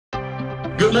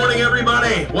Good morning,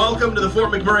 everybody. Welcome to the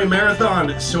Fort McMurray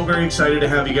Marathon. So very excited to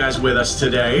have you guys with us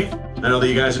today. I know that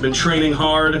you guys have been training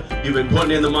hard. You've been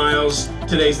putting in the miles.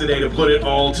 Today's the day to put it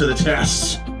all to the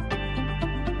test.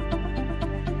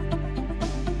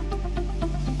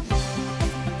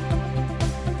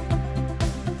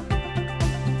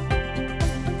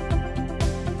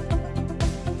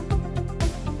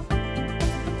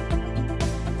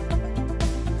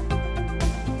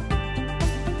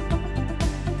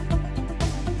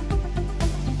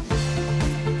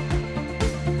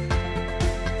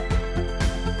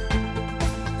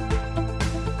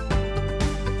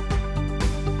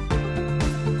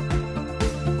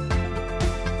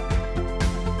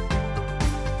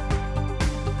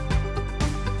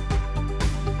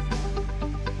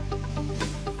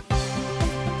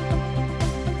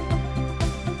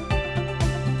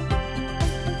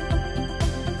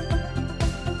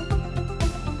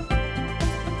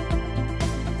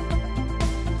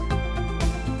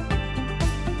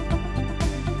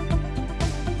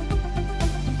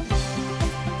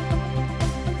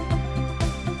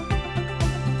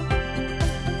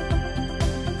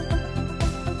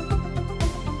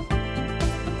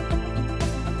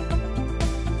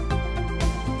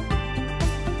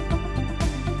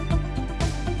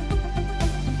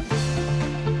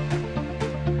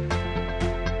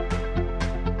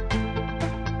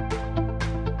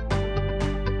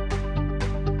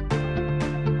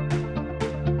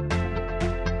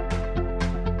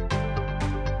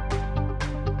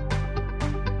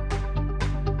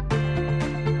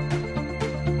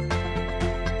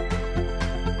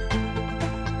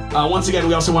 Once again,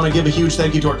 we also want to give a huge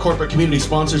thank you to our corporate community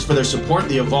sponsors for their support,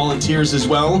 the volunteers as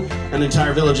well. An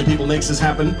entire village of people makes this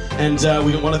happen. And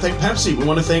we want to thank Pepsi, we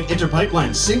want to thank Interpipeline,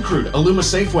 Syncrude, Illuma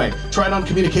Safeway, Tridon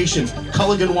Communications,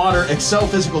 Culligan Water, Excel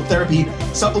Physical Therapy,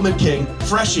 Supplement King,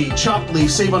 Freshie, Chopped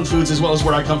Leaf, Save on Foods, as well as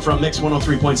where I come from, Mix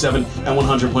 103.7 and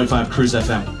 100.5 Cruise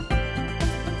FM.